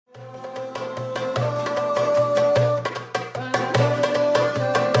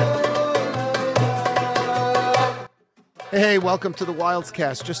Hey, welcome to the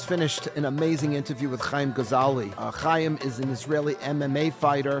Wildscast. Just finished an amazing interview with Haim Gozali. Haim is an Israeli MMA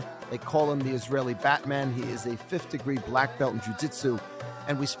fighter. They call him the Israeli Batman. He is a fifth-degree black belt in jiu-jitsu.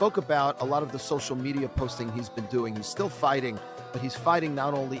 And we spoke about a lot of the social media posting he's been doing. He's still fighting, but he's fighting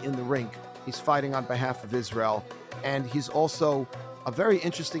not only in the rink, he's fighting on behalf of Israel. And he's also a very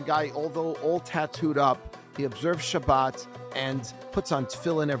interesting guy, although all tattooed up. He observes Shabbat and puts on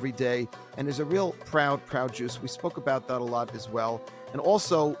tefillin every day and is a real proud Jew. We spoke about that a lot as well. And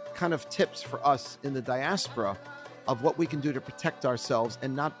also kind of tips for us in the diaspora of what we can do to protect ourselves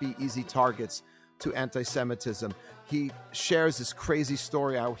and not be easy targets to anti-Semitism. He shares this crazy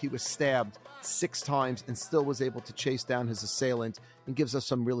story how he was stabbed 6 times and still was able to chase down his assailant, and gives us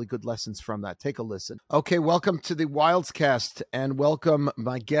some really good lessons from that. Take a listen. Okay, welcome to the Wildscast, and welcome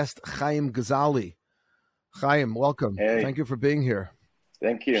my guest, Haim Gozali. Haim, welcome. Hey. Thank you for being here.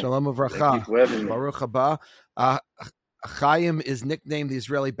 Thank you. Shalom uvracha. Thank you for having me. Baruch haba. Haim is nicknamed the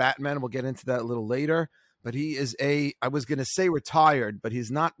Israeli Batman. We'll get into that a little later. But he is I was going to say retired, but he's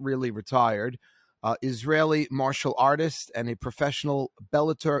not really retired. Israeli martial artist and a professional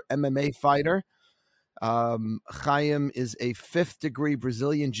Bellator MMA fighter. Haim is a 5th-degree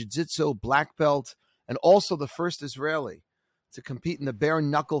Brazilian Jiu-Jitsu black belt and also the first Israeli to compete in the Bare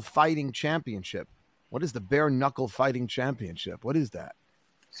Knuckle Fighting Championship. What is the Bare Knuckle Fighting Championship? What is that?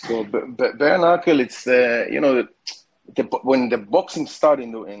 So bare knuckle, it's when the boxing started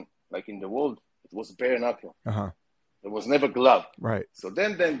in the world, it was bare knuckle. Uh-huh. There was never glove. Right. So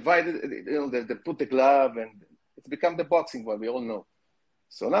then they invited, they put the glove, and it's become the boxing one. We all know.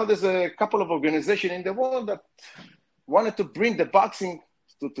 So now there's a couple of organizations in the world that wanted to bring the boxing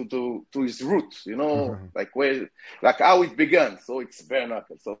to its roots, Mm-hmm. like how it began. So it's bare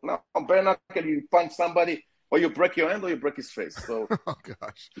knuckle. So now on bare knuckle, you punch somebody, or you break your hand, or you break his face. So oh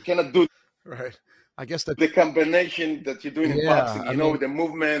gosh, you cannot do right. I guess the combination that you're doing in boxing, with the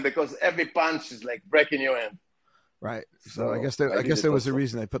movement, because every punch is like breaking your hand. Right. So I guess there was a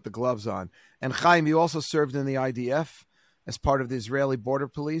reason they put the gloves on. And Haim, you also served in the IDF as part of the Israeli Border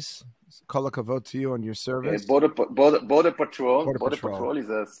Police. Kol hakavod to you on your service. Border Patrol. Border Patrol is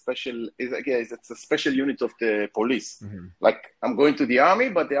a special. It's a special unit of the police. Mm-hmm. Like I'm going to the army,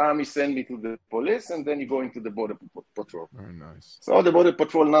 but the army send me to the police, and then you go into the Border Patrol. Very nice. So the Border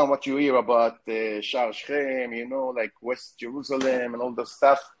Patrol now, what you hear about Shar Shechem, like West Jerusalem and all the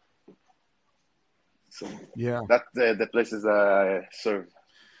stuff. So yeah, that's the places I serve.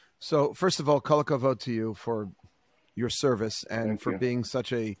 So first of all, kol hakavod to you for your service and Thank for you. being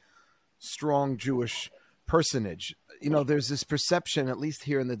such a strong Jewish personage. There's this perception, at least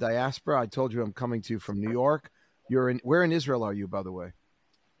here in the diaspora. I told you I'm coming to you from New York. Where in Israel are you, by the way?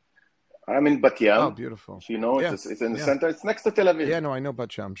 I'm in Bat Yam. Oh, beautiful. If you know, Yeah. it's in the center. It's next to Tel Aviv. Yeah, no, I know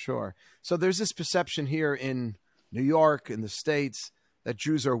Bat Yam, sure. So there's this perception here in New York, in the States, that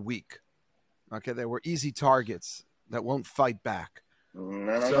Jews are weak. Okay, they were easy targets that won't fight back.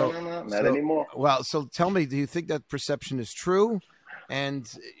 No, not anymore. Well, so tell me, do you think that perception is true? And,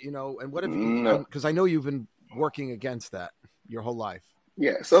 and what have you, because I know you've been working against that your whole life.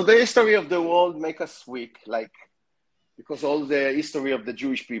 Yeah, so the history of the world make us weak, because all the history of the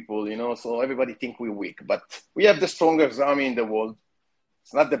Jewish people, so everybody think we're weak. But we have the strongest army in the world.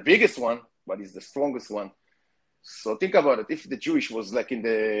 It's not the biggest one, but it's the strongest one. So think about it. If the Jewish was like in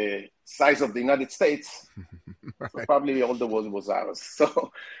the size of the United States, right. so probably all the world was ours.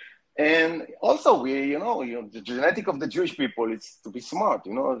 So, and also we, the genetic of the Jewish people is to be smart.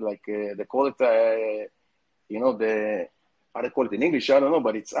 They call it, how they call it in English, I don't know,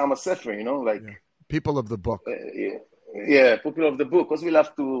 but it's Am HaSefer, people of the book. People of the book, because we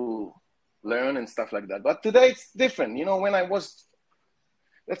love to learn and stuff like that. But today it's different. When I was.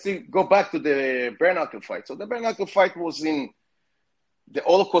 Let's go back to the bare knuckle fight. So the bare knuckle fight was in the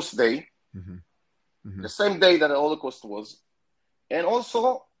Holocaust day, Mm-hmm. Mm-hmm. the same day that the Holocaust was, and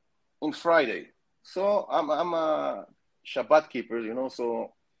also on Friday. So I'm a Shabbat keeper,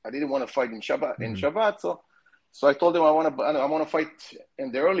 so I didn't want to fight in Shabbat. Mm-hmm. In Shabbat, so I told them I want to fight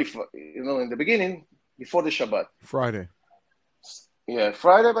in the early, in the beginning before the Shabbat. Friday. Yeah,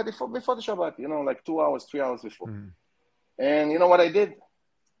 Friday, but before the Shabbat, like 2 hours, 3 hours before. Mm-hmm. And you know what I did?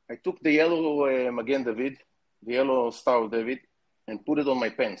 I took the yellow Magen David, the yellow Star of David, and put it on my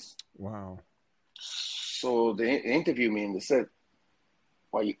pants. Wow. So they interviewed me and they said,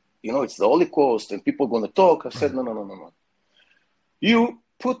 "Why, it's the Holocaust and people are going to talk." I said, no. You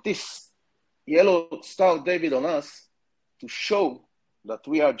put this yellow Star of David on us to show that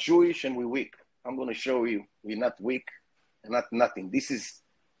we are Jewish and we're weak. I'm going to show you we're not weak and not nothing. This is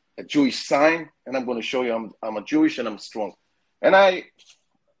a Jewish sign, and I'm going to show you I'm a Jewish and I'm strong. And I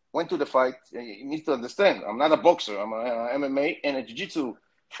went to the fight. You need to understand, I'm not a boxer. I'm a MMA and a jiu-jitsu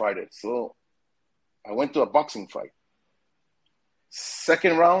fighter. So I went to a boxing fight.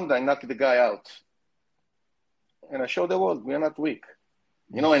 Second round, I knocked the guy out. And I showed the world, we are not weak.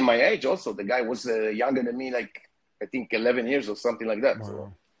 You know, in my age also, the guy was younger than me, like, I think 11 years or something like that.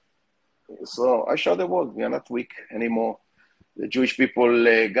 Wow. So I showed the world, we are not weak anymore. The Jewish people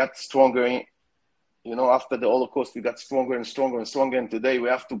got stronger. You know, after the Holocaust, we got stronger and stronger and stronger. And today we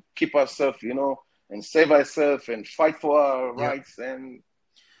have to keep ourselves, you know, and save ourselves and fight for our rights. And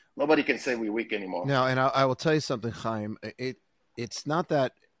nobody can say we're weak anymore. Now, and I will tell you something, Haim. It's not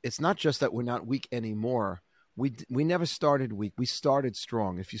just that we're not weak anymore. We never started weak. We started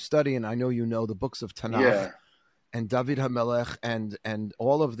strong. If you study, and I know you know the books of Tanakh and David HaMelech and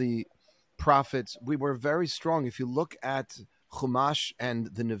all of the prophets, we were very strong. If you look at Chumash and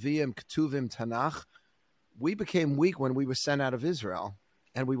the Nevi'im, Ketuvim, Tanakh, we became weak when we were sent out of Israel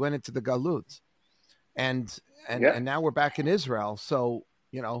and we went into the Galut. And now we're back in Israel. So,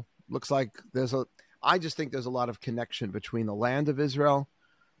 you know, looks like I just think there's a lot of connection between the land of Israel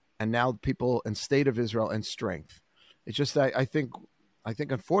and now people and state of Israel and strength. It's just, I think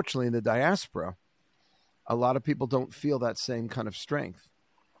unfortunately in the diaspora, a lot of people don't feel that same kind of strength,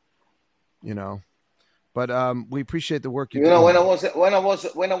 you know. But we appreciate the work you do. You know, when I was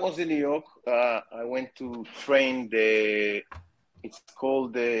in New York, I went to train it's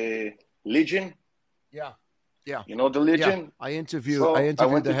called the Legion. Yeah. You know the Legion? Yeah. I interviewed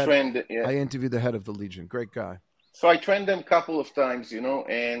the head of the Legion. Great guy. So I trained them a couple of times, you know,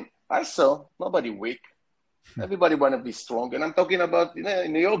 and I saw nobody weak. Everybody want to be strong. And I'm talking about, you know,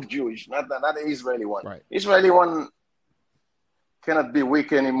 New York Jewish, not the Israeli one. Right. Israeli one cannot be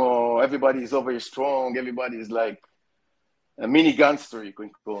weak anymore. Everybody is over strong. Everybody is like a mini gangster, you can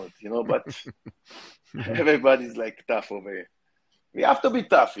call it, you know, but everybody's like tough over here. We have to be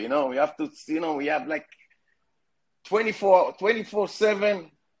tough, you know. We have to, you know, we have like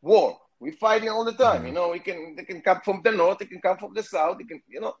 24/7 war. We're fighting all the time, you know. They can come from the north, they can come from the south, they can,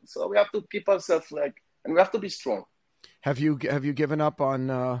 you know. So we have to keep ourselves like, and we have to be strong. Have you given up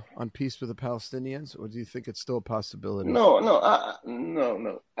on peace with the Palestinians, or do you think it's still a possibility? No.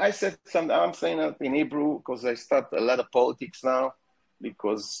 I said something. I'm saying that in Hebrew because I start a lot of politics now.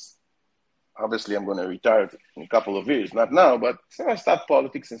 Because obviously I'm going to retire in a couple of years, not now, but so I start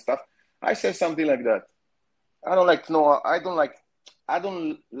politics and stuff. I said something like that. I don't like the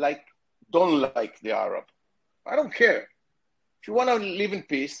Arab. I don't care. If you want to live in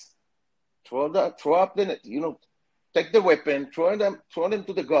peace, throw up the, you know, take the weapon, throw them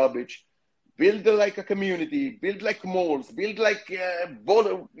to the garbage, build like a community, build like malls, build like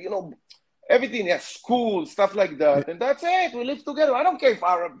border, you know, everything, schools, stuff like that, and that's it. We live together. I don't care if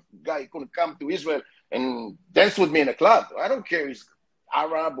Arab guy gonna come to Israel and dance with me in a club. I don't care if he's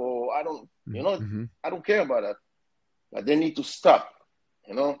Arab or I don't, you know, I don't care about that. But they need to stop,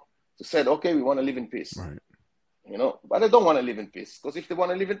 you know, to say, okay, we want to live in peace, right? You know, but they don't want to live in peace because if they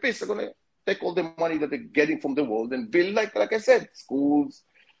want to live in peace, they're gonna take all the money that they're getting from the world and build, like I said, schools,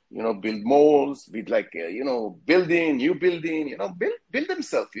 you know, build malls, build like, you know, new building, you know, build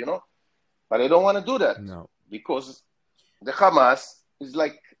themselves, you know. But they don't want to do that. No. Because the Hamas is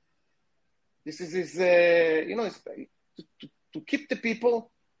like, this is you know, it's to keep the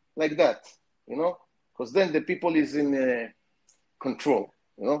people like that, you know, because then the people is in control,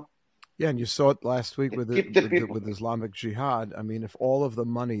 you know. Yeah, and you saw it last week with Islamic Jihad. I mean, if all of the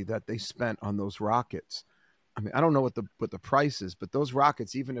money that they spent on those rockets, I mean, I don't know what the price is, but those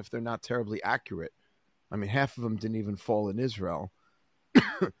rockets, even if they're not terribly accurate, I mean, half of them didn't even fall in Israel.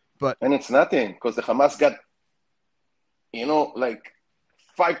 And it's nothing because the Hamas got, you know, like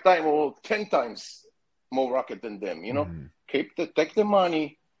 5 times or 10 times more rocket than them, you know. Take the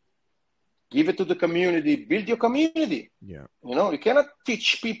money, give it to the community, build your community. Yeah. You know, you cannot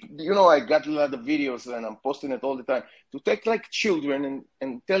teach people, you know, I got a lot of videos and I'm posting it all the time, to take like children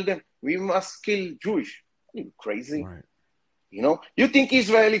and tell them, we must kill Jewish. Are you crazy? Right. You know, you think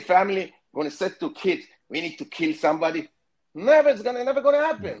Israeli family going to say to kids, we need to kill somebody? Never gonna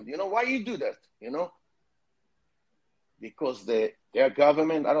happen. You know, why you do that? You know? Because their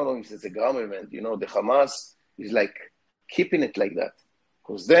government, I don't know if it's a government, you know, the Hamas is like keeping it like that.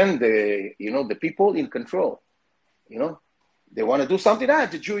 Because then the people in control, you know, they want to do something.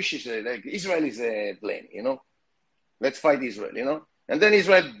 The Jewish is like Israel is blame, you know. Let's fight Israel, you know. And then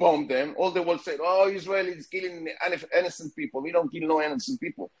Israel bombed them. All the world said, oh, Israel is killing innocent people. We don't kill no innocent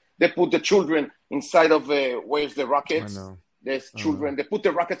people. They put the children inside of where's the rockets? There's children. They put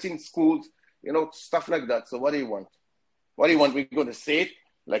the rockets in schools, you know, stuff like that. So what do you want? What do you want? We're going to say it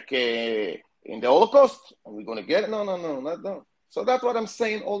like in the Holocaust? And we're going to get it? No. So that's what I'm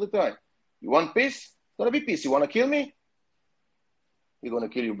saying all the time. You want peace? It's going to be peace. You want to kill me? We're going to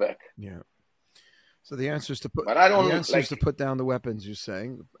kill you back. Yeah. So the answer is to put. But I don't the answer is to put down the weapons. You're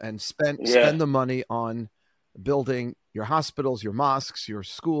saying, and spend the money on building your hospitals, your mosques, your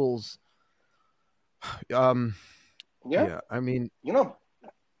schools. I mean,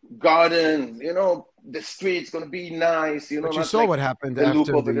 gardens. The street's going to be nice. But you saw what happened after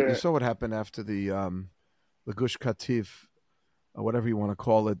you saw what happened after the Gush Katif, or whatever you want to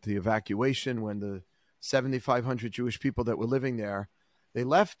call it, the evacuation, when the 7,500 Jewish people that were living there, they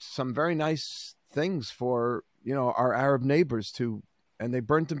left some very nice things for our Arab neighbors and they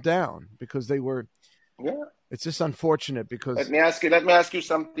burnt them down because they were. Yeah, it's just unfortunate because. Let me ask you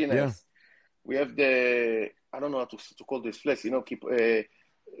something else. We have I don't know how to call this place. Keep what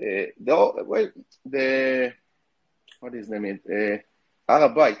is the name?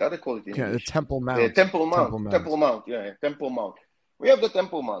 Arabite. How do they call it in English? The Temple Mount. Temple Mount. Yeah, Temple Mount. We have the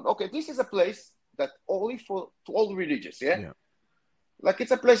Temple Mount. Okay, this is a place that only to all religious. Yeah. Like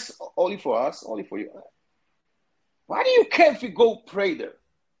it's a place only for us, only for you. Why do you care if we go pray there?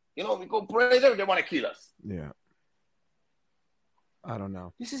 We go pray there, they want to kill us. Yeah. I don't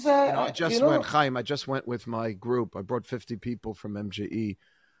know. This is I just went with my group. I brought 50 people from MGE.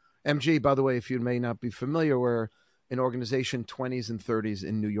 MG, by the way, if you may not be familiar, we're an organization, 20s and 30s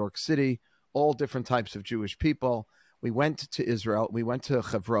in New York City, all different types of Jewish people. We went to Israel. We went to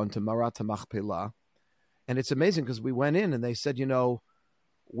Hebron, to Marat Machpelah. And it's amazing because we went in and they said,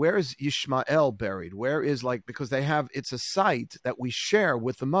 where is Yishmael buried? Where is because it's a site that we share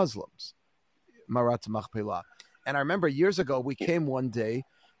with the Muslims, Marat Machpelah. And I remember years ago, we came one day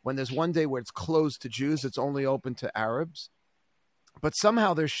when there's one day where it's closed to Jews. It's only open to Arabs, but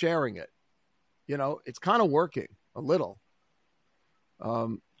somehow they're sharing it. It's kind of working a little. A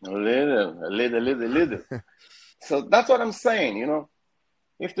little. So that's what I'm saying,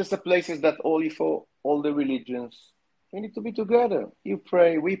 if there's a places that only for all the religions, we need to be together. You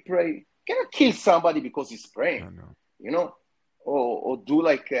pray, we pray. You cannot kill somebody because he's praying, or do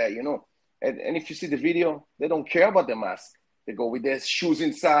and if you see the video, they don't care about the mask. They go with their shoes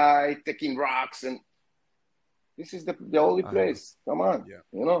inside, taking rocks, and this is the only place. Come on,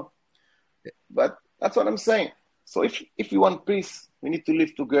 But that's what I'm saying. So if we want peace, we need to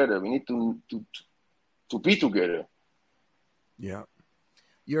live together. We need to be together. Yeah.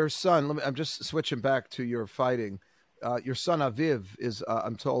 Your son, I'm just switching back to your fighting. Your son Aviv is,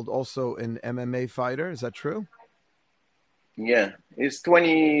 I'm told, also an MMA fighter. Is that true? Yeah, he's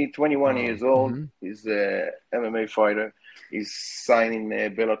 21 years old. Mm-hmm. He's an MMA fighter. He's signing a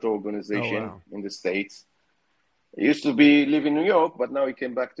Bellator organization in the States. He used to live in New York, but now he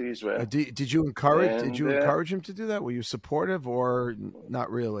came back to Israel. Did you encourage him to do that? Were you supportive or not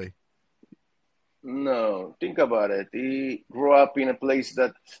really? No, think about it. He grew up in a place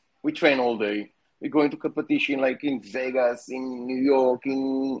that we train all day. We're going to competition like in Vegas, in New York,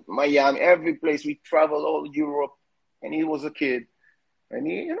 in Miami, every place. We travel all Europe, and he was a kid. And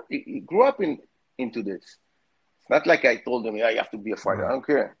he grew up into this. It's not like I told him, you have to be a fighter. I don't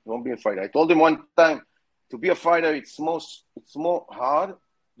care. Don't be a fighter. I told him one time, to be a fighter, it's more hard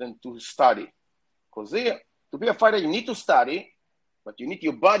than to study. Because to be a fighter, you need to study, but you need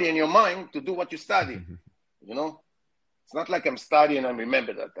your body and your mind to do what you study. Mm-hmm. It's not like I'm studying and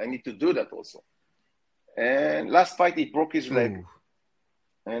remember that. I need to do that also. And last fight, he broke his leg.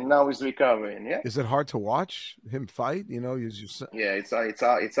 And now he's recovering. Yeah. Is it hard to watch him fight? Yeah,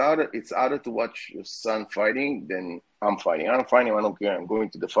 it's harder to watch your son fighting than I'm fighting. I'm fighting. I don't care. I'm going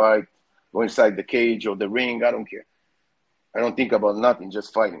to the fight, go inside the cage or the ring. I don't care. I don't think about nothing,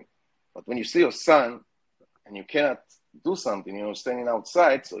 just fighting. But when you see your son and you cannot do something, standing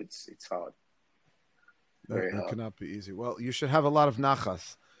outside, so it's hard. That cannot be easy. Well, you should have a lot of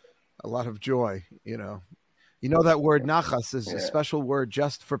nachas, a lot of joy. That word nachas is a special word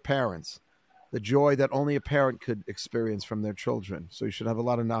just for parents. The joy that only a parent could experience from their children. So you should have a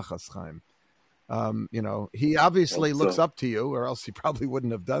lot of nachas, Chaim. He obviously looks up to you, or else he probably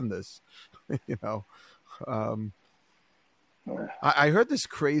wouldn't have done this. I heard this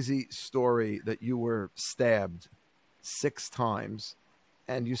crazy story that you were stabbed 6 times,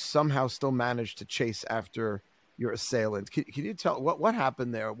 and you somehow still managed to chase after your assailant. Can you tell what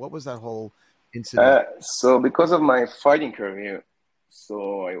happened there? What was that whole incident? So because of my fighting career,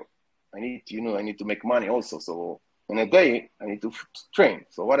 so I need to make money also. So in a day, I need to train.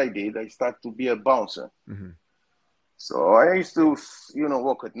 So what I did, I started to be a bouncer. Mm-hmm. So I used to,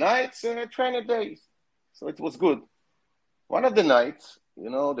 work at nights and I train at days. So it was good. One of the nights, they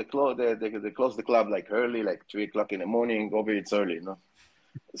close the club like early, like 3 o'clock in the morning. Over it's early,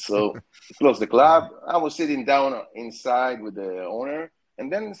 So closed the club. I was sitting down inside with the owner,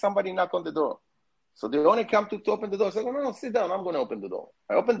 and then somebody knocked on the door. So the owner come to open the door. I said, no, sit down. I'm going to open the door.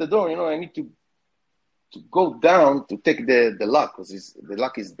 I opened the door. I need to go down to take the lock, because the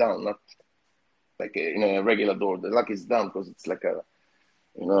lock is down, not like a regular door. The lock is down because it's like a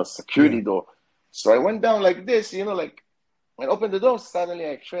security door. So I went down like this, like I opened the door. Suddenly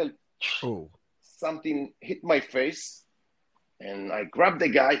I felt something hit my face, and I grabbed the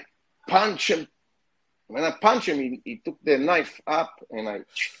guy, punched him. When I punched him, he took the knife up, and I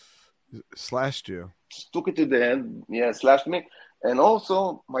slashed you. Took it to the hand. Yeah, slashed me, and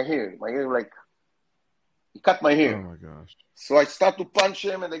also my hair, like he cut my hair. Oh my gosh! So I start to punch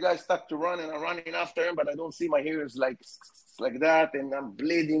him, and the guy start to run, and I'm running after him, but I don't see my hair is like that, and I'm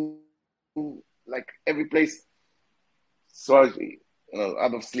bleeding like every place. So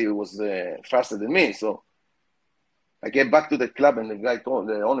obviously it was faster than me. So I get back to the club, and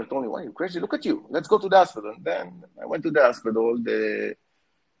the owner told me, "Why, you crazy? Look at you. Let's go to the hospital." And then I went to the hospital.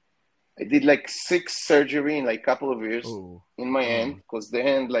 I did like 6 surgery in like a couple of years in my hand, because the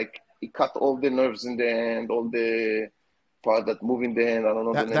hand, like, it cut all the nerves in the hand, all the part that move in the hand. I don't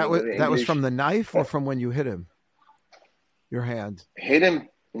know that was from the knife or from when you hit him? Your hand hit him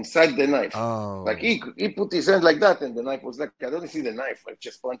inside the knife. Oh, like he put his hand like that, and the knife was like, I don't see the knife. I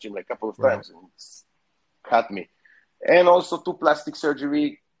just punched him like a couple of times, and it's cut me. And also 2 plastic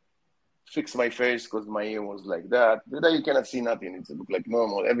surgery, fix my face because my ear was like that. Then you cannot see nothing. It looked like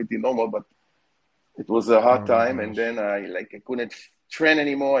normal, everything normal, but it was a hard time. And then I couldn't train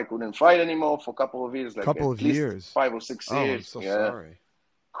anymore. I couldn't fight anymore for a couple of years. Like at least 5 or 6 years. I'm so sorry.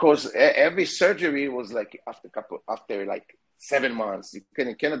 Because every surgery was like after like 7 months. You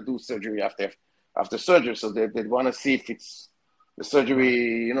cannot do surgery after surgery. So they want to see if it's the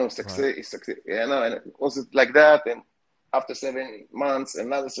surgery, success. And it was like that. And after 7 months,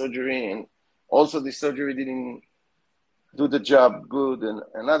 another surgery, and also the surgery didn't do the job good, and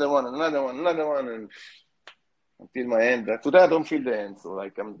another one, and until my hand. Today I don't feel the hand, so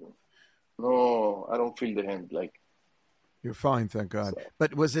like I don't feel the hand. Like, you're fine, thank God. So,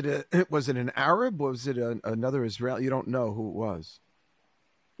 but was it an Arab? Was it another Israeli? You don't know who it was.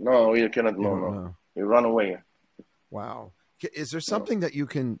 No, you cannot know. You run away. Wow. Is there something that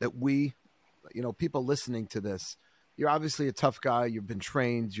we, people listening to this? You're obviously a tough guy. You've been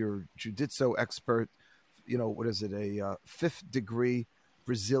trained. You're jiu-jitsu expert. What is it? A 5th degree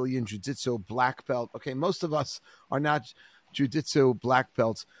Brazilian jiu-jitsu black belt. Okay, most of us are not jiu-jitsu black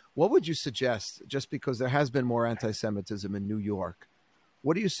belts. What would you suggest, just because there has been more anti-Semitism in New York?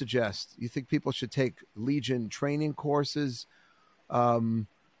 What do you suggest? You think people should take Legion training courses? And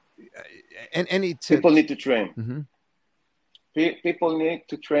any tips? People need to train. Mm-hmm. People need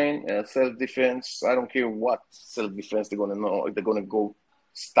to train self-defense. I don't care what self-defense they're going to know. They're going to go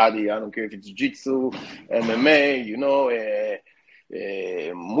study. I don't care if it's jiu-jitsu, MMA,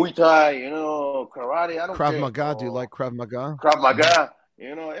 Muay Thai, karate. I don't care. Krav Maga. Do you like Krav Maga? Krav Maga.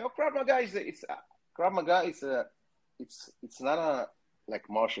 Krav Maga Krav Maga is it's not a like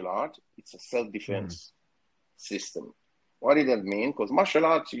martial art. It's a self-defense system. What did that mean? Because martial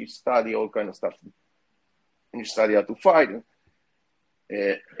arts, you study all kind of stuff, and you study how to fight.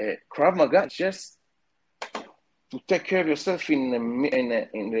 Krav Maga is just to take care of yourself in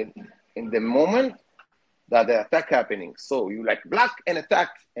the moment that the attack happening. So you like block and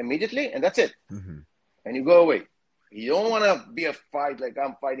attack immediately, and that's it. Mm-hmm. And you go away. You don't want to be a fight like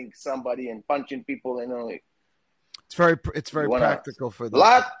I'm fighting somebody and punching people. It's very practical for the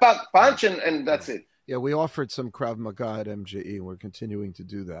block, punch, and that's it. Yeah, we offered some Krav Maga at MJE, and we're continuing to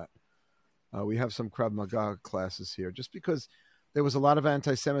do that. We have some Krav Maga classes here, just because there was a lot of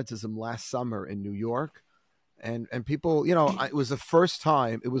anti-Semitism last summer in New York, and people, it was the first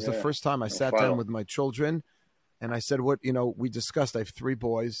time. It was the first time I sat down with my children, and I said, we discussed. I have 3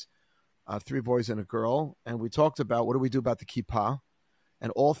 boys, 3 boys and a girl, and we talked about what do we do about the kippah,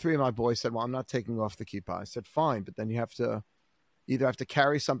 and all 3 of my boys said, "Well, I'm not taking off the kippah." I said, "Fine, but then you have to either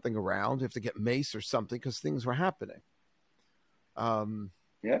carry something around, you have to get mace or something, because things were happening."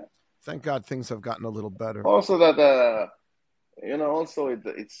 Thank God things have gotten a little better. Also that,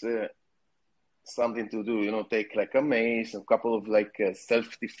 it's something to do, take like a mace, a couple of like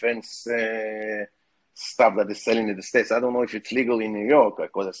self-defense stuff that is selling in the States. I don't know if it's legal in New York,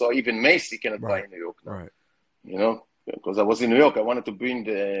 because I saw even mace you cannot buy in New York. Right. Because I was in New York, I wanted to bring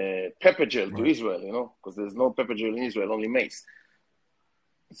the pepper gel to Israel, because there's no pepper gel in Israel, only mace.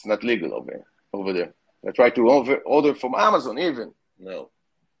 It's not legal over there. I tried to order from Amazon even. No.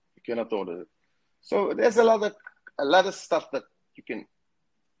 Cannot order it. So there's a lot of stuff that you can,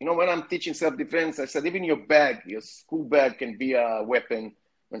 when I'm teaching self-defense, I said even your bag, your school bag can be a weapon.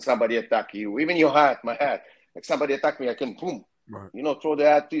 when somebody attack you. Even your hat, my hat. Like somebody attack me, I can boom, throw the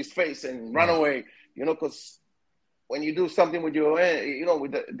hat to his face and run away. Because when you do something with your,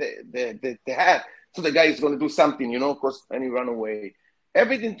 with the hat, so the guy is going to do something, because and you run away.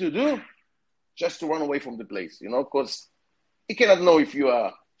 Everything to do, just to run away from the place, because he cannot know if you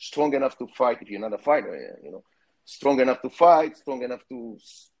are strong enough to fight, if you're not a fighter, strong enough to fight, strong enough to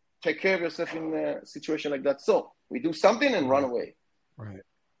take care of yourself in a situation like that. So we do something and run away. Right.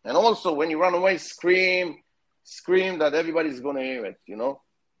 And also when you run away, scream that everybody's going to hear it,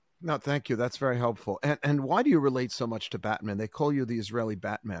 No, thank you. That's very helpful. And why do you relate so much to Batman? They call you the Israeli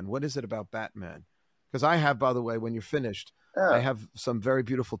Batman. What is it about Batman? Because I have, by the way, when you're finished, I have some very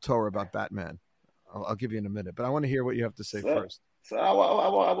beautiful Torah about Batman. I'll give you in a minute, but I want to hear what you have to say first. So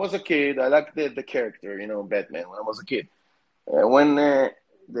I was a kid. I liked the character, Batman, when I was a kid. When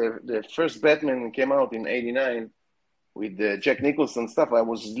the first Batman came out in '89 with Jack Nicholson stuff, I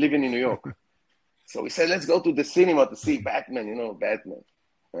was living in New York. So we said, let's go to the cinema to see Batman, Batman.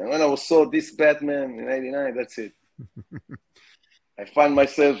 And when I saw this Batman in '89, that's it. I found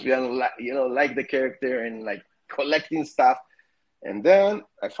myself, like the character and like collecting stuff. And then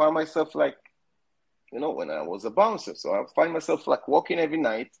I found myself like, when I was a bouncer. So I find myself like walking every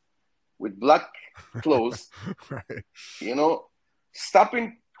night with black clothes, right.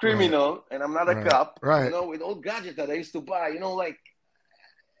 Stopping criminal, and I'm not a cop, right. With all gadgets that I used to buy, like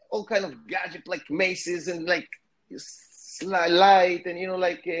all kind of gadget, like maces and like light and,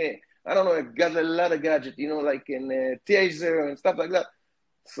 I don't know, I got a lot of gadget, like in taser and stuff like that.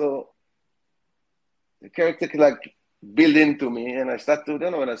 So the character like built into me, and I start to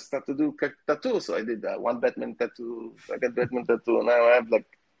do tattoos. So I did that one Batman tattoo, second Batman tattoo. Now I have like,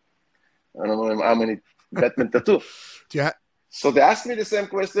 I don't know how many Batman tattoos. Yeah. So they asked me the same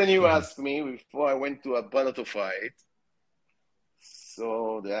question you asked me before I went to a battle to fight.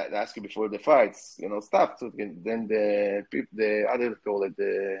 So they ask you before the fights, stuff. So then the other call it,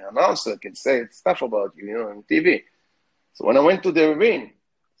 the announcer can say stuff about you, on TV. So when I went to the ring,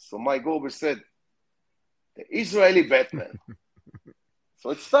 so Mike Gober said, the Israeli Batman.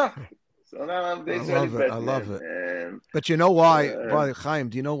 So it's stuck. So now I'm the Israeli Batman. I love it. But you know why, Chaim?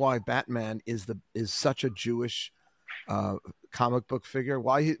 Do you know why Batman is such a Jewish comic book figure?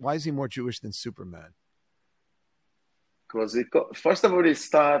 Why is he more Jewish than Superman? Because first of all, it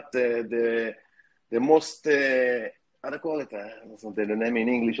start the most how to call it? The name in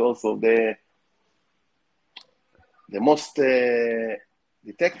English also the most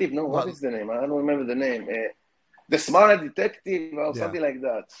detective. No, what is the name? I don't remember the name. The smart detective or something like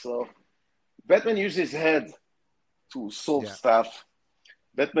that. So Batman uses his head to solve stuff.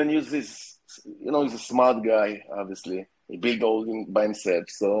 Batman uses, he's a smart guy. Obviously, he built all by himself.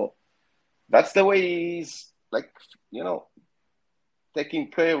 So that's the way he's like, taking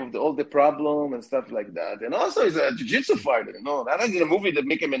care of all the problem and stuff like that. And also he's a jiu-jitsu fighter. That is a movie that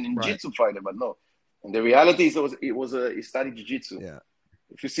make him a jiu-jitsu fighter, but no. And the reality is he studied jiu-jitsu. Yeah.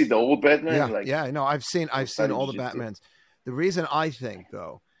 If you see the old Batman, I know. I've seen all the Batmans. The reason I think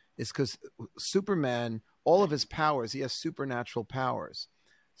though is because Superman, all of his powers, he has supernatural powers.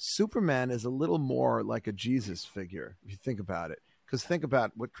 Superman is a little more like a Jesus figure, if you think about it. Because think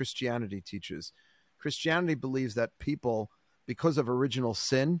about what Christianity teaches. Christianity believes that people, because of original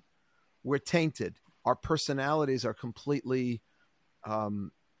sin, we're tainted. Our personalities are completely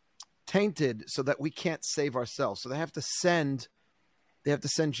tainted so that we can't save ourselves. So they have to send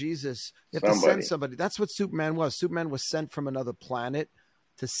Jesus. They have to send somebody. That's what Superman was. Superman was sent from another planet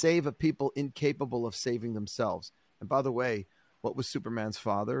to save a people incapable of saving themselves. And by the way, what was Superman's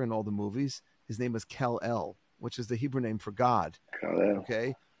father in all the movies? His name was Kal-El, which is the Hebrew name for God. Kal-El.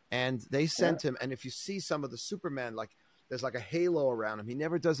 Okay. And they sent him. And if you see some of the Superman, like there's like a halo around him. He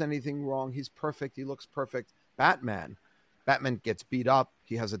never does anything wrong. He's perfect. He looks perfect. Batman gets beat up.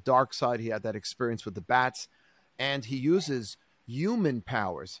 He has a dark side. He had that experience with the bats. And he uses human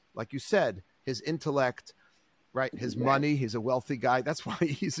powers. Like you said, his intellect, right? His money. He's a wealthy guy. That's why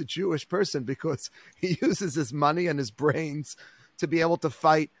he's a Jewish person, because he uses his money and his brains to be able to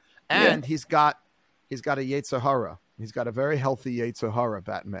fight. And he's got a Yetzer Hara. He's got a very healthy Yetzer Hara,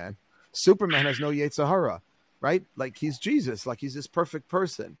 Batman. Superman has no Yetzer Hara, right? Like he's Jesus, like he's this perfect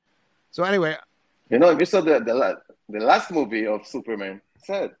person. So anyway. If you saw the last movie of Superman,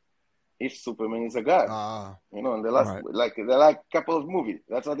 said if Superman is a god. In the last, like a couple of movies.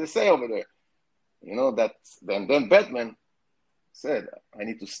 That's what they say over there. Then Batman said, I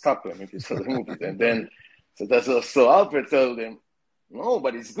need to stop him if you saw the movie. And then, so Alfred told him, no,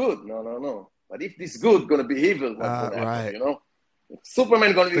 but it's good. No. But if this good going to be evil, what's going to happen, If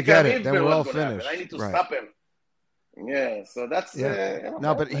Superman going to become evil, then we're all what's going to finished. happen? I need to stop him. Yeah, so that's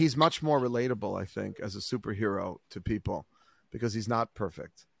No, but he's much more relatable, I think, as a superhero to people because he's not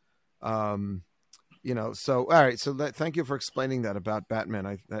perfect. So all right. So thank you for explaining that about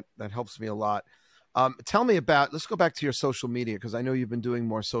Batman. That helps me a lot. Tell me about. Let's go back to your social media because I know you've been doing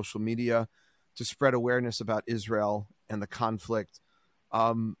more social media to spread awareness about Israel and the conflict.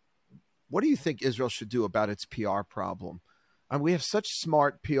 What do you think Israel should do about its PR problem? We have such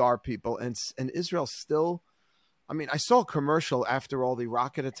smart PR people, and Israel still. I mean, I saw a commercial after all the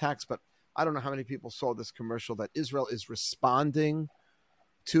rocket attacks, but I don't know how many people saw this commercial that Israel is responding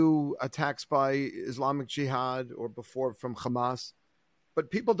to attacks by Islamic Jihad or before from Hamas.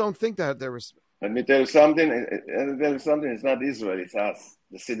 But people don't think that there was. Let me tell you something. It's not Israel, it's us,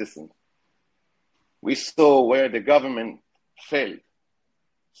 the citizens. We saw where the government failed.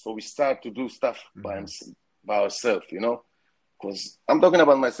 So we start to do stuff by ourselves, Because I'm talking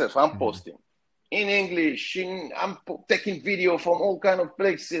about myself. I'm posting in English. I'm taking video from all kind of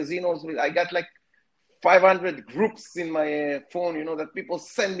places. I got like 500 groups in my phone, that people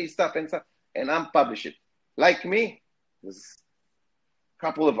send me stuff and I'm publish it. Like me, there's a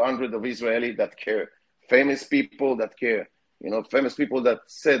couple of hundred of Israelis that care. Famous people that care. Famous people that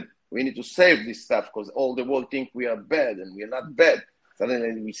said, we need to save this stuff because all the world think we are bad and we are not bad.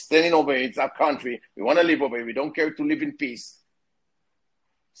 Suddenly we're standing over here. It's our country. We want to live over here. We don't care to live in peace.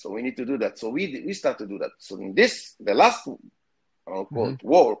 So we need to do that. So we start to do that. So in the last, I don't call it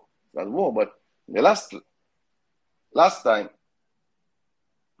war, not war, but the last time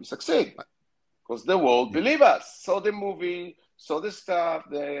we succeed because the world believe us. So the movie, so the stuff,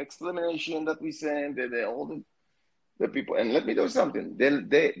 the explanation that we send, all the people. And let me tell you something.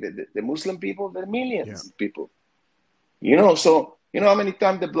 The Muslim people, they're millions of people. So how many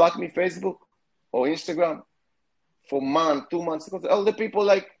times they block me Facebook or Instagram for a month, 2 months? Because all the people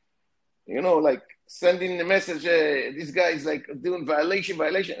like sending the message, this guy is like doing violation.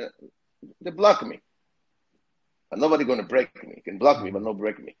 They block me. But nobody going to break me. You can block me, but not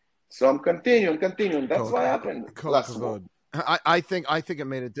break me. So I'm continuing. That's what happened last month. I think it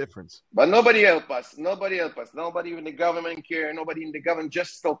made a difference. But nobody help us. Nobody in the government care. Nobody in the government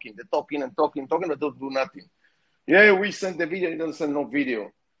just talking. They're talking, but don't do nothing. Yeah, we sent the video. They don't send no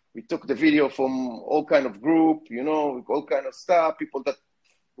video. We took the video from all kind of group, all kind of stuff. People that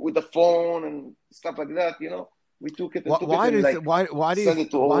with the phone and stuff like that, We took it. Why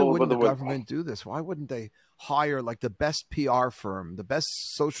wouldn't the government do this? Why wouldn't they hire like the best PR firm, the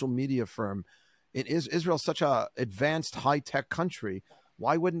best social media firm? Israel's such a advanced high-tech country.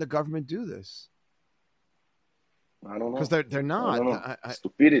 Why wouldn't the government do this? I don't know. Because they're not.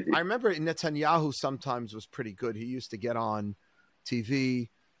 Stupidity. I remember Netanyahu sometimes was pretty good. He used to get on TV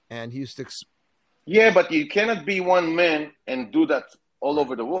and he used to. Yeah, but you cannot be one man and do that all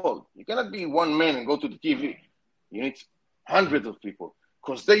over the world. You cannot be one man and go to the TV. You need hundreds of people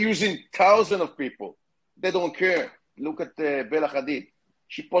because they're using thousands of people. They don't care. Look at Bella Hadid.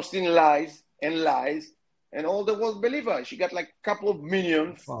 She posting lies, and all the world believe her. She got like a couple of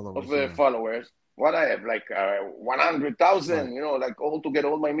millions of followers. What I have, like 100,000, right. Like all together,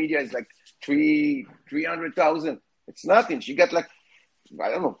 all my media is like 300,000. It's nothing. She got like,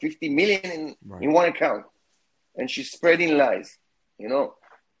 50 million in one account. And she's spreading lies,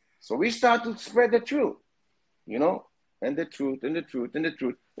 So we start to spread the truth, and the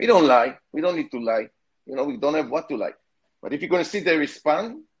truth. We don't lie. We don't need to lie. We don't have what to lie. But if you're going to see they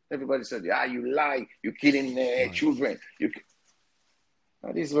respond, everybody said, you lie. You're killing children.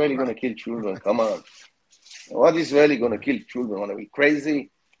 What is really going to kill children? Come on. What is really going to kill children? Want to be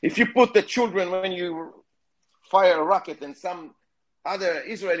crazy? If you put the children when you fire a rocket and some other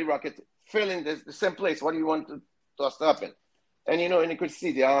Israeli rocket fell in the same place, what do you want to happen? And, and you could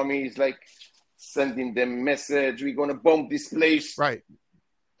see the army is like sending them message. We're going to bomb this place. Right.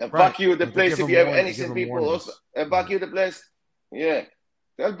 Evacuate the place. If you have innocent people, also evacuate the place. Yeah.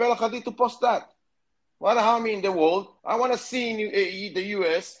 Tell Bella Hadid to post that. What army in the world? I want to see in the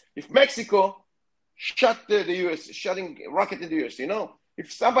U.S. if Mexico shot the U.S., shooting rocket in the U.S.,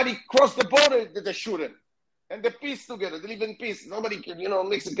 If somebody crossed the border, they shoot him. And they peace together. They live in peace. Nobody can,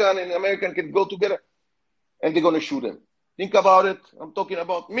 Mexican and American can go together. And they're going to shoot him. Think about it. I'm talking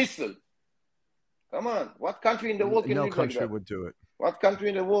about missile. Come on. What country in the world can live like that? No country would do it. What country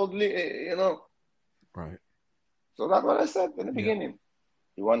in the world, Right. So that's what I said in the beginning.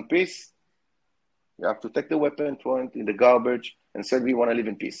 You want peace? You have to take the weapon, throw it in the garbage, and say we want to live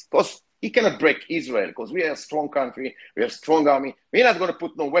in peace. Because he cannot break Israel, because we are a strong country, we have a strong army. We're not going to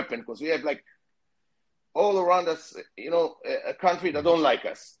put no weapon, because we have like all around us, a country that don't like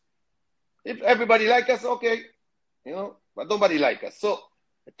us. If everybody like us, okay, but nobody like us. So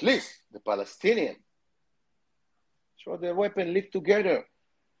at least the Palestinian Throw the weapon, live together.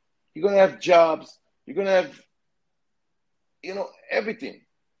 You're going to have jobs. You're going to have, everything.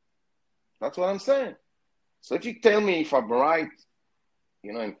 That's what I'm saying. So if you tell me if I'm right,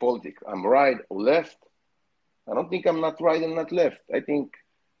 in politics, I'm right or left, I don't think I'm not right and not left. I think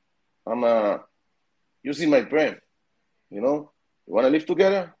I'm using my brain. You want to live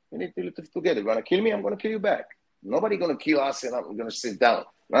together? We need to live together. You want to kill me? I'm going to kill you back. Nobody going to kill us and I'm going to sit down.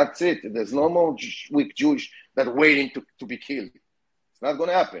 That's it. There's no more weak Jewish that waiting to be killed. It's not going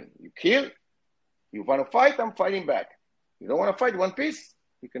to happen. You kill, you want to fight, I'm fighting back. You don't want to fight, one piece,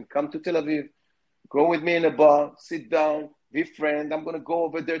 you can come to Tel Aviv, go with me in a bar, sit down, be friend. I'm going to go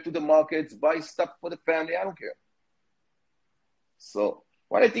over there to the markets, buy stuff for the family. I don't care. So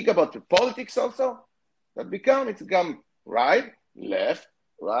what I think about the politics also, it's become right, left.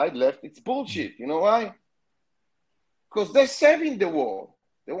 It's bullshit. You know why? Because they're saving the war.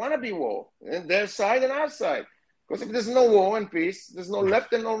 They want to be war. And their side and our side. Because if there's no war and peace, there's no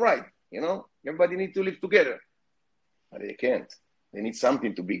left and no right. Everybody needs to live together. But they can't. They need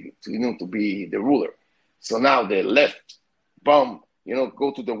something to be the ruler. So now the left,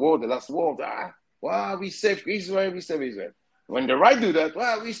 go to the war, the last war. We save Israel, we save Israel. When the right do that,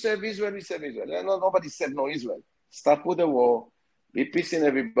 we save Israel, we save Israel. Nobody said no Israel. Stop with the war, be peace in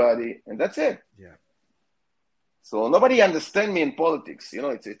everybody, and that's it. Yeah. So nobody understands me in politics.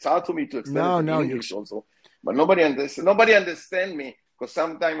 It's hard for me to explain it in English also. But nobody understands me because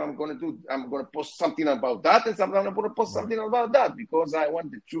sometimes I'm gonna post something about that, and sometimes I'm gonna post something about that because I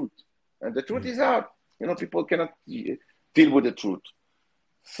want the truth, and the truth is hard. People cannot deal with the truth.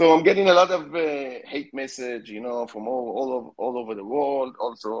 So I'm getting a lot of hate message, from all over the world,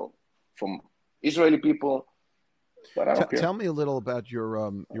 also from Israeli people. But I don't care. Tell me a little about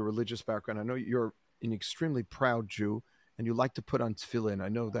your religious background. I know you're an extremely proud Jew, and you like to put on tefillin. I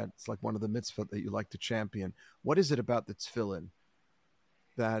know that's like one of the mitzvot that you like to champion. What is it about the tefillin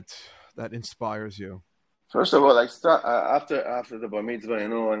that inspires you? First of all, I start after the bar mitzvah. I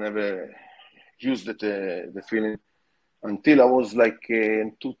never used the tefillin until I was like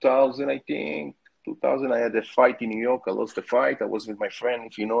in 2000. I think 2000. I had a fight in New York. I lost the fight. I was with my friend,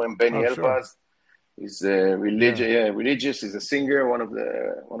 if you know him, Benny Elbaz. Sure. He's religious. He's a singer, one of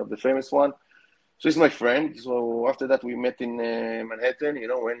the famous one. So he's my friend. So after that, we met in Manhattan,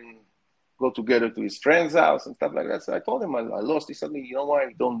 and go together to his friend's house and stuff like that. So I told him I lost. He said, you know why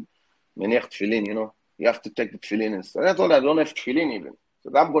you don't menech tefillin, You have to take the tefillin and stuff. I told him I don't have tefillin even. So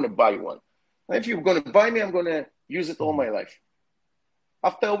I'm going to buy one. And if you're going to buy me, I'm going to use it all my life.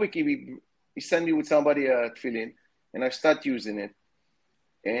 After a week, he sent me with somebody a tefillin, and I start using it.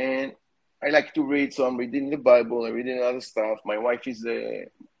 And I like to read, so I'm reading the Bible, I'm reading other stuff. My wife is,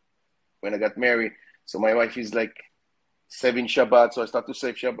 when I got married, so my wife is like saving Shabbat, so I start to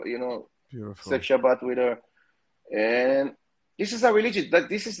save Shabbat, Beautiful. Save Shabbat with her. And this is our religion.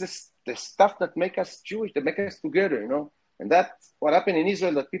 This is the stuff that make us Jewish, that make us together, And that's what happened in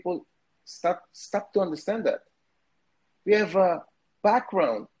Israel, that people stop to understand that. We have a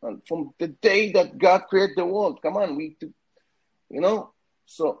background from the day that God created the world. Come on,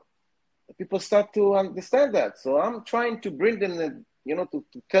 so people start to understand that. So I'm trying to bring them, to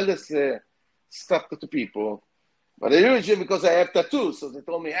tell this stuff to people. But they're usually because I have tattoos. So they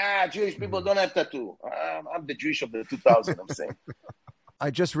told me, Jewish people don't have tattoo. I'm the Jewish of the 2000, I'm saying. I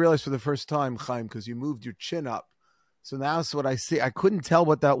just realized for the first time, Haim, because you moved your chin up. So now that's what I see. I couldn't tell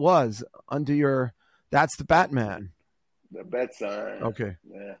what that was under your, that's the Batman. The bat sign. Okay.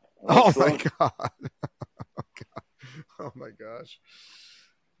 Yeah. Oh, my God. Oh, my gosh.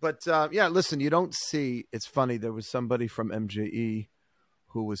 But, listen, you don't see, it's funny, there was somebody from MJE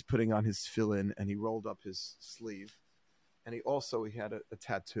who was putting on his tefillin, and he rolled up his sleeve, and he had a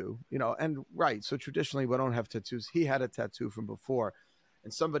tattoo, and right, so traditionally we don't have tattoos. He had a tattoo from before,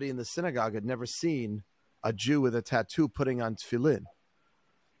 and somebody in the synagogue had never seen a Jew with a tattoo putting on tefillin.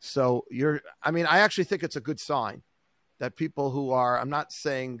 So I actually think it's a good sign that people who are, I'm not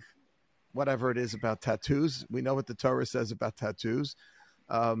saying whatever it is about tattoos, we know what the Torah says about tattoos,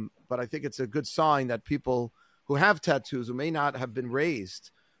 but I think it's a good sign that people who have tattoos, who may not have been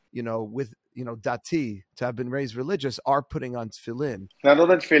raised, with, dati, to have been raised religious, are putting on tefillin. Not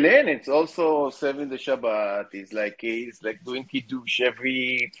only tefillin, it's also serving the Shabbat. It's like doing Kiddush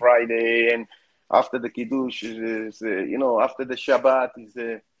every Friday, and after the Kiddush, after the Shabbat, is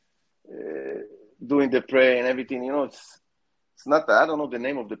doing the prayer and everything. It's not, I don't know the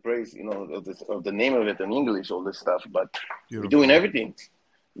name of the praise, of the name of it in English, all this stuff, but Beautiful. We're doing everything.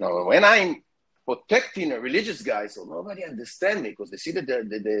 When I'm protecting a religious guy, so nobody understands me because they see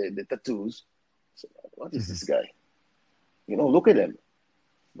the tattoos. So what is this guy? Look at him.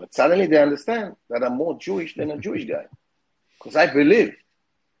 But suddenly they understand that I'm more Jewish than a Jewish guy. Because I believe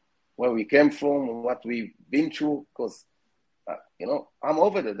where we came from and what we've been through. Because, I'm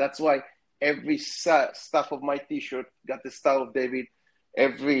over there. That's why every stuff of my T-shirt got the Star of David.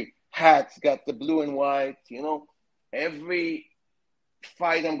 Every hat got the blue and white. Every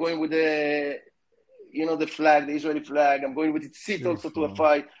fight I'm going with the flag, the Israeli flag. I'm going with the seat also to a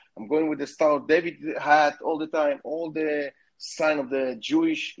fight. I'm going with the Star of David hat all the time. All the sign of the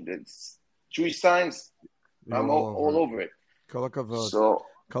Jewish signs. I'm all over it. So,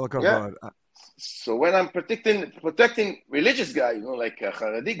 yeah. So when I'm protecting religious guys, like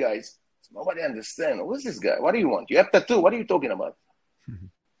Haredi guys, nobody understands. Who's this guy? What do you want? You have tattoo. What are you talking about?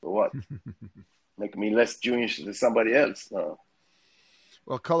 For what? Make me less Jewish than somebody else? No.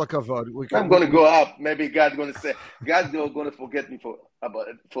 Well, kol hakavod. I'm going to go up. Maybe God's going to forget me for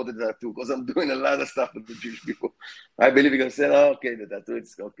the tattoo because I'm doing a lot of stuff with the Jewish people. I believe He's going to say, "Oh, okay, the tattoo,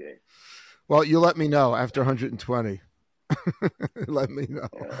 it's okay." Well, you let me know after 120. Let me know.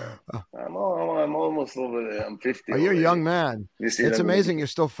 Yeah. I'm almost over there. I'm 50. Oh, you're a young man. It's amazing you're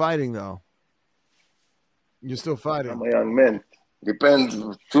still fighting, though. You're still fighting. I'm a young man. Depends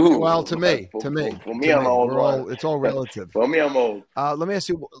too. Well, to me, for me, I'm old. It's all relative. For me, I'm old. Let me ask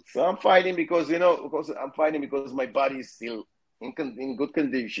you. So I'm fighting because my body is still in good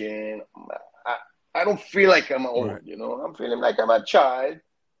condition. I don't feel like I'm old. Right. I'm feeling like I'm a child.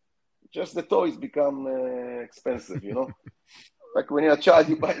 Just the toys become expensive. Like when you're a child,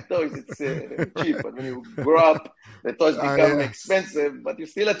 you buy toys, it's cheap. But when you grow up, the toys become expensive. But you're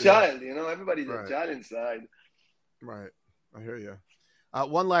still a child. Everybody's a child inside. Right. I hear you.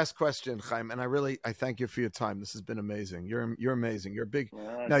 One last question, Haim, and I thank you for your time. This has been amazing. You're amazing. You're big.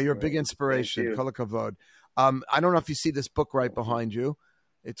 You're a big inspiration. Kol hakavod. I don't know if you see this book right behind you.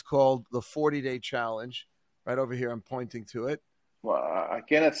 It's called The 40-Day Challenge. Right over here, I'm pointing to it. Well, I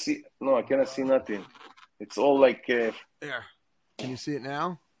cannot see. No, I cannot see nothing. It's all like. There. Can you see it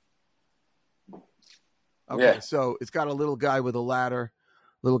now? Okay, yeah. So it's got a little guy with a ladder,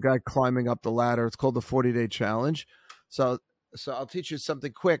 little guy climbing up the ladder. It's called The 40-Day Challenge. So I'll teach you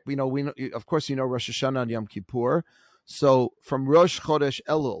something quick. We know, of course, Rosh Hashanah and Yom Kippur. So from Rosh Chodesh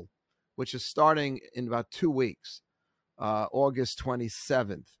Elul, which is starting in about 2 weeks, August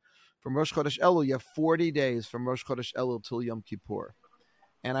 27th. From Rosh Chodesh Elul, you have 40 days from Rosh Chodesh Elul till Yom Kippur.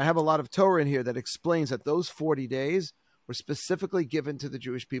 And I have a lot of Torah in here that explains that those 40 days were specifically given to the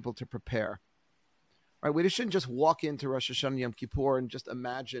Jewish people to prepare. Right? We shouldn't just walk into Rosh Hashanah and Yom Kippur and just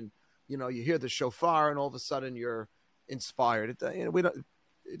imagine, you hear the shofar and all of a sudden you're inspired.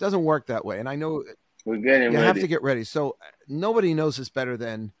 It doesn't work that way. And I know you have to get ready. So nobody knows this better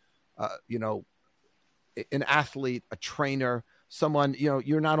than, an athlete, a trainer, someone,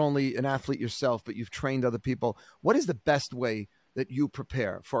 you're not only an athlete yourself, but you've trained other people. What is the best way that you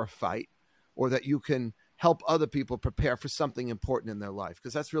prepare for a fight or that you can help other people prepare for something important in their life?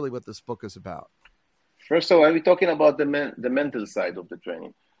 Because that's really what this book is about. First of all, we're talking about the mental side of the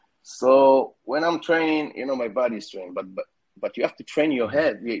training. So when I'm training, my body's trained, but you have to train your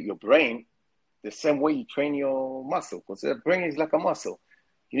head, your brain, the same way you train your muscle, because the brain is like a muscle.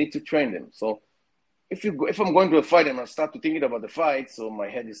 You need to train them. So if I'm going to a fight and I start to thinking about the fight, so my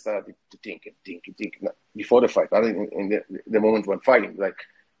head is starting to think before the fight, not in the moment when fighting. Like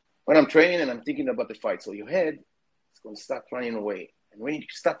when I'm training and I'm thinking about the fight, so your head is going to start running away. And when you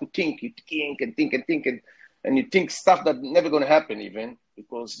start to think, you think and you think stuff that's never going to happen even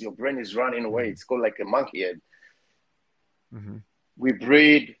because your brain is running away. It's called like a monkey head. Mm-hmm. We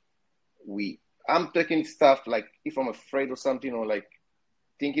breathe. I'm taking stuff like if I'm afraid of something or like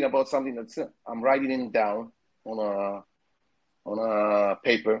thinking about something I'm writing it down on a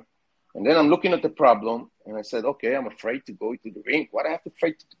paper. And then I'm looking at the problem and I said, okay, I'm afraid to go into the ring. What do I have to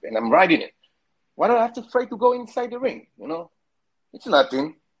afraid to do? And I'm writing it. Why do I have to afraid to go inside the ring? It's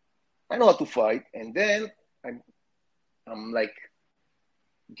nothing. I know how to fight. And then I'm like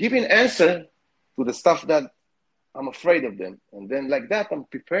giving answer to the stuff that I'm afraid of them. And then like that, I'm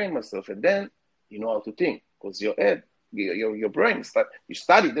preparing myself. And then you know how to think because your head, your brain, you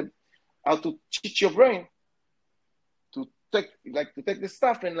study them, how to teach your brain to take the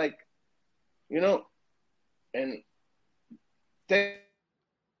stuff and and take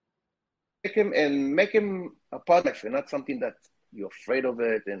him and make him a part of it, and not something that you're afraid of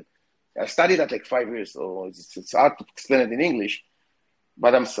it. And I studied that like 5 years, so it's hard to explain it in English.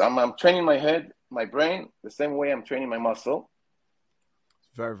 But I'm training my head, my brain, the same way I'm training my muscle.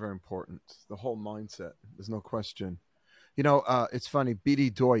 It's very, very important. The whole mindset. There's no question. It's funny.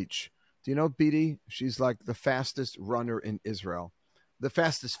 Bidi Deutsch. Do you know Bidi? She's like the fastest runner in Israel, the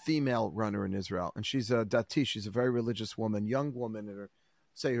fastest female runner in Israel, and she's a dati. She's a very religious woman, young woman in her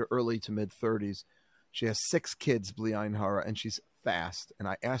say her early to mid 30s. She has 6 kids, Bli Ayin Hara, and she's fast. And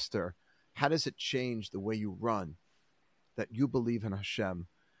I asked her, how does it change the way you run, that you believe in Hashem,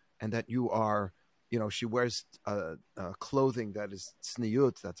 and that you are, she wears clothing that is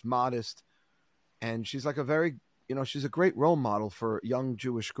tzniut, that's modest. And she's like a very, she's a great role model for young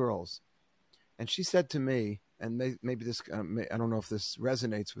Jewish girls. And she said to me, and maybe this, I don't know if this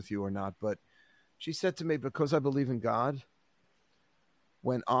resonates with you or not, but she said to me, because I believe in God,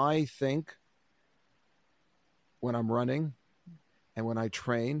 when I think, when I'm running and when I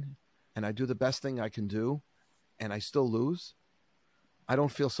train and I do the best thing I can do and I still lose, I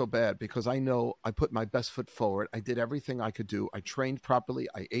don't feel so bad because I know I put my best foot forward. I did everything I could do. I trained properly.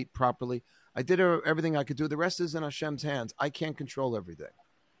 I ate properly. I did everything I could do. The rest is in Hashem's hands. I can't control everything.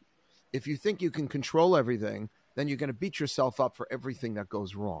 If you think you can control everything, then you're going to beat yourself up for everything that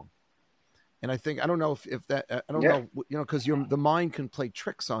goes wrong. And I think, I don't know if that, I don't know, because the mind can play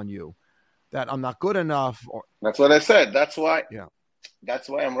tricks on you that I'm not good enough. That's what I said. That's why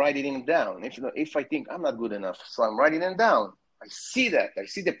I'm writing them down. If I think I'm not good enough, so I'm writing them down. I see that. I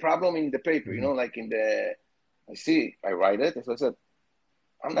see the problem in the paper, like I write it. As I said,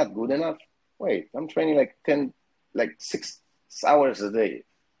 I'm not good enough. Wait, I'm training like 6 hours a day.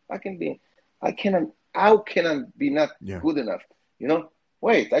 How can I be not good enough?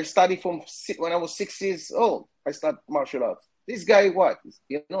 Wait, I studied when I was 6 years old. I started martial arts. This guy, what?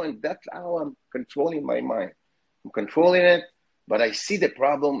 And that's how I'm controlling my mind. I'm controlling it, but I see the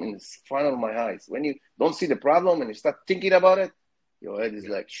problem in front of my eyes. When you don't see the problem and you start thinking about it, your head is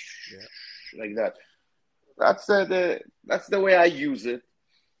like like that. That's the way I use it.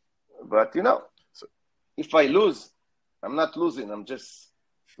 But if I lose, I'm not losing. I'm just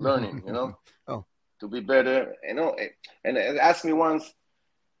learning. To be better. And asked me once,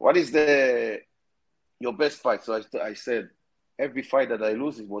 what is your best fight? So I said, every fight that I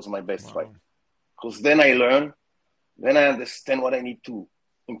lose, it was my best fight. Because then I learn, then I understand what I need to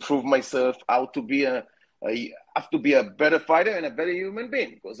improve myself, how to be I have to be a better fighter and a better human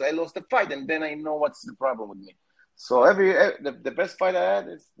being, because I lost the fight and then I know what's the problem with me. So the best fight I had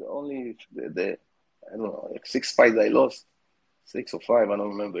is only the I don't know, like 6 fights I lost, 6 or 5, I don't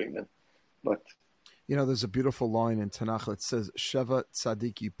remember even. But there's a beautiful line in Tanakh. It says, Sheva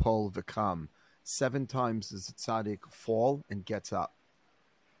tzaddik yipol v'kam. 7 times does a tzaddik fall and gets up.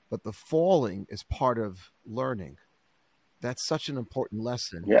 But the falling is part of learning. That's such an important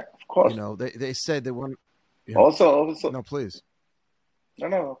lesson. Yeah, of course. They said they weren't. Also. No, please. No,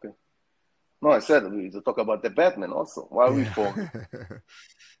 okay. No, I said we need to talk about the Batman also. Why we fall?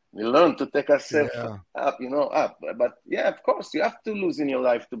 We learn to take ourselves up, up. But of course, you have to lose in your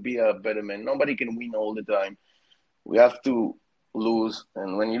life to be a better man. Nobody can win all the time. We have to lose,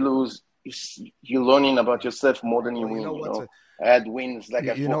 and when you lose, you're learning about yourself more than you win. Add wins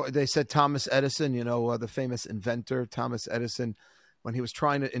they said Thomas Edison, the famous inventor Thomas Edison, when he was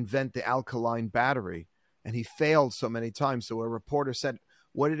trying to invent the alkaline battery, and he failed so many times. So a reporter said,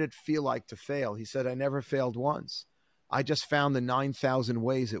 "What did it feel like to fail?" He said, "I never failed once. I just found the 9,000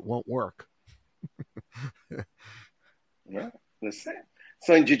 ways it won't work." The same.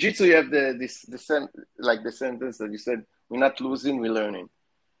 So in Jiu-Jitsu, you have the sentence that you said, we're not losing, we're learning.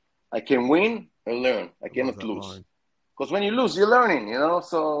 I can win or learn. I cannot lose. Because when you lose, you're learning,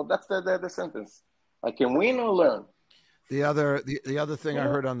 So that's the sentence. I can win or learn. The other thing I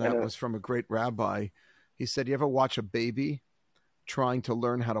heard on that was from a great rabbi. He said, you ever watch a baby trying to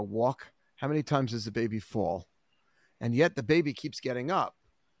learn how to walk? How many times does the baby fall? And yet the baby keeps getting up.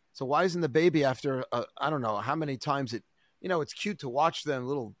 So why isn't the baby after, I don't know how many times it's cute to watch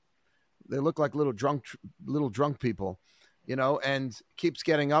them, they look like little drunk people, and keeps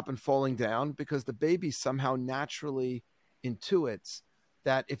getting up and falling down, because the baby somehow naturally intuits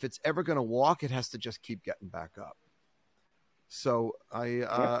that if it's ever going to walk, it has to just keep getting back up. So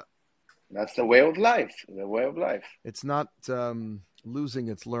that's the way of life. It's not losing,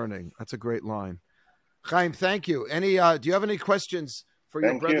 it's learning. That's a great line. Haim, thank you. Do you have any questions for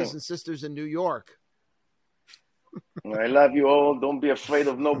your brothers and sisters in New York? I love you all. Don't be afraid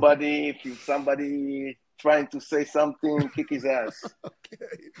of nobody. If somebody trying to say something, kick his ass.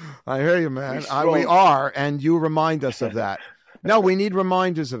 Okay. I hear you, man. We are, and you remind us of that. No, we need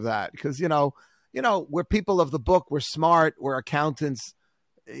reminders of that, because, we're people of the book. We're smart. We're accountants.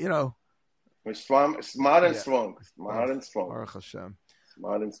 We're smart and strong. Smart and strong. Baruch Hashem.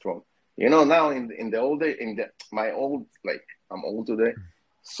 Smart and strong. Now in the older, my old, I'm old today.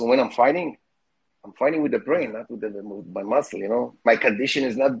 So when I'm fighting with the brain, not with my muscle, My condition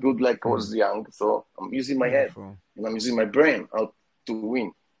is not good like I was young. So I'm using my head and I'm using my brain to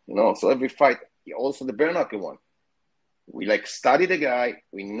win, So every fight, also the bare knuckle one. We like study the guy.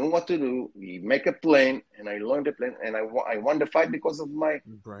 We knew what to do. We make a plan, and I learned the plan, and I won the fight because of my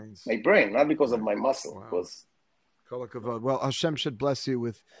brains, brain, not because of right. my muscle. Wow. Because Kol hakavod. Well, Hashem should bless you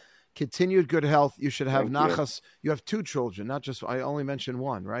with continued good health. You should have nachas. You have 2 children, not just. I only mentioned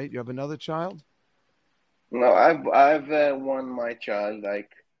one, right? You have another child. No, I've won my child,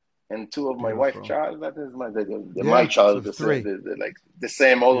 like, and 2 of my wife's child. That is my child. So 3. Like the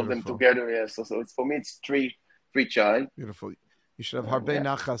same, all Beautiful. of them together. Yeah. So it's for me. It's three child. Beautiful. You should have harbe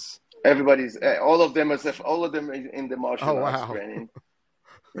nachas. Everybody's all of them in the martial arts training.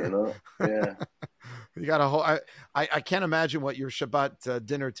 You know, yeah. You got a whole. I can't imagine what your Shabbat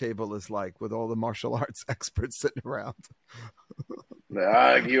dinner table is like with all the martial arts experts sitting around. They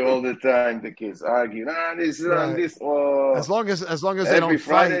argue all the time. The kids argue. This. Oh. As long as they every don't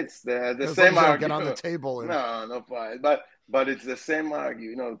Friday, fight, it's the same argument. Get on the table. And... No fight. But it's the same argument,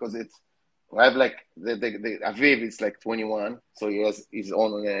 you know, because it's. I have like the Aviv is like 21, so he has his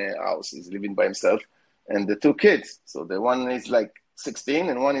own house. He's living by himself, and the 2 kids. So the one is like 16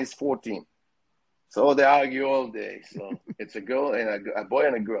 and one is 14. So they argue all day. So it's a girl and a boy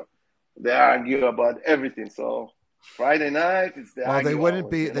and a girl. They argue about everything. So Friday night, it's the argue. They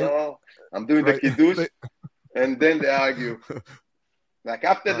wouldn't be. I'm doing the kiddush, and then they argue. Like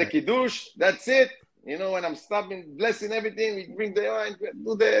after the kiddush, that's it. You know, when I'm stopping, blessing everything, we bring the wine,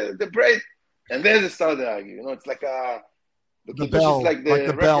 do the bread, and then they start to argue. You know, it's like the bell, is like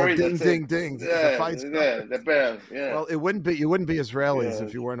the bell, ding, ding, ding. Yeah, the bell. Yeah. Well, you wouldn't be Israelis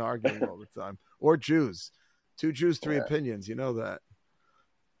if you weren't arguing all the time, or Jews. 2 Jews, 3 opinions. You know that.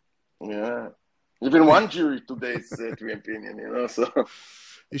 Yeah, even one Jew today is 3 opinion. You know, so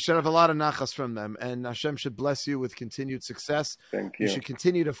you should have a lot of nachas from them, and Hashem should bless you with continued success. Thank you. You should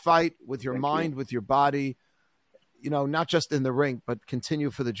continue to fight with your mind, with your body. You know, not just in the ring, but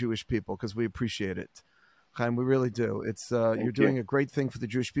continue for the Jewish people because we appreciate it. Chaim, we really do. It's you're doing a great thing for the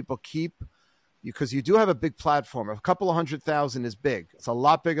Jewish people. Because you do have a big platform. A couple of 100,000 is big. It's a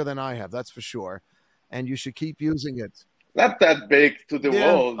lot bigger than I have, that's for sure. And you should keep using it. Not that big to the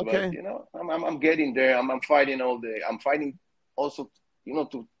world, but you know, I'm getting there. I'm fighting all day. I'm fighting also, you know,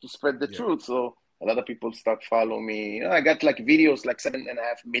 to spread the truth. So a lot of people start following me. You know, I got like videos like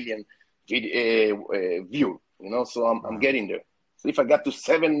 7.5 million view. You know, so I'm getting there. So if I got to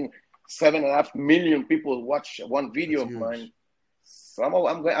 7.5 million people watch one video of mine, so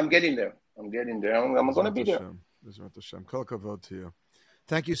I'm getting there. I'm going to be there. Kol hakavod to you.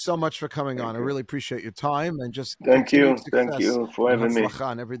 Thank you so much for coming on. I really appreciate your time and just thank you for having me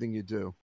on everything you do.